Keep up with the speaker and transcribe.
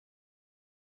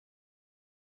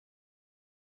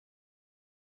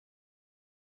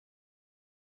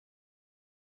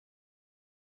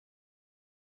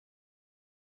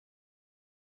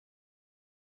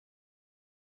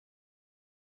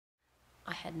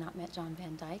I had not met John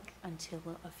Van Dyke until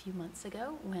a few months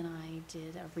ago when I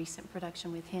did a recent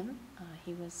production with him.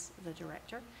 He was the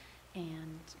director,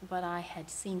 but I had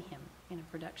seen him in a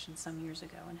production some years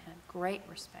ago and had great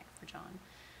respect for John.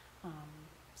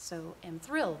 So am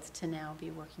thrilled to now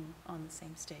be working on the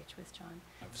same stage with John.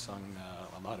 I've sung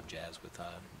a lot of jazz with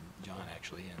John,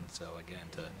 actually, and so again,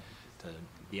 to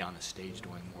be on the stage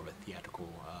doing more of a theatrical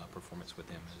performance with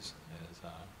him is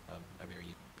a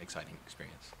very exciting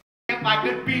experience. If I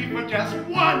could be for just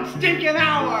one stinking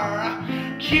hour,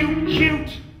 cute,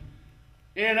 cute,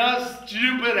 in a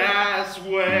stupid ass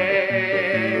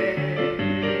way.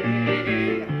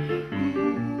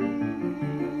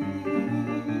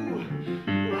 Ooh,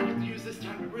 I could use this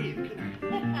time to breathe, couldn't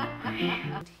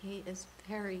I? He is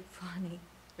very funny,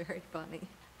 very funny.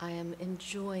 I am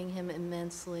enjoying him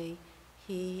immensely.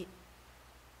 He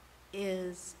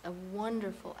is a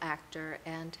wonderful actor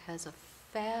and has a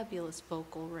fabulous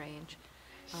vocal range.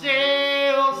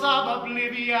 Sails of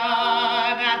oblivion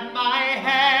at my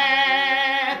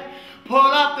head, pull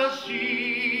up the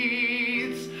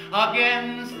sheets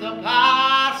against the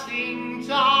passing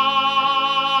tide.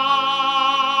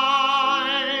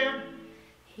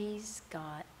 He's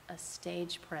got a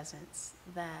stage presence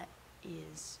that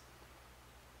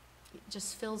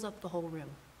just fills up the whole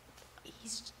room.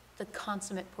 He's the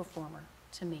consummate performer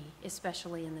to me,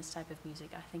 especially in this type of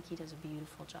music. I think he does a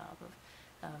beautiful job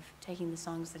of taking the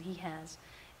songs that he has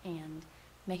and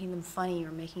making them funny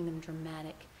or making them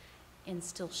dramatic and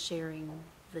still sharing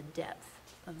the depth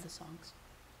of the songs.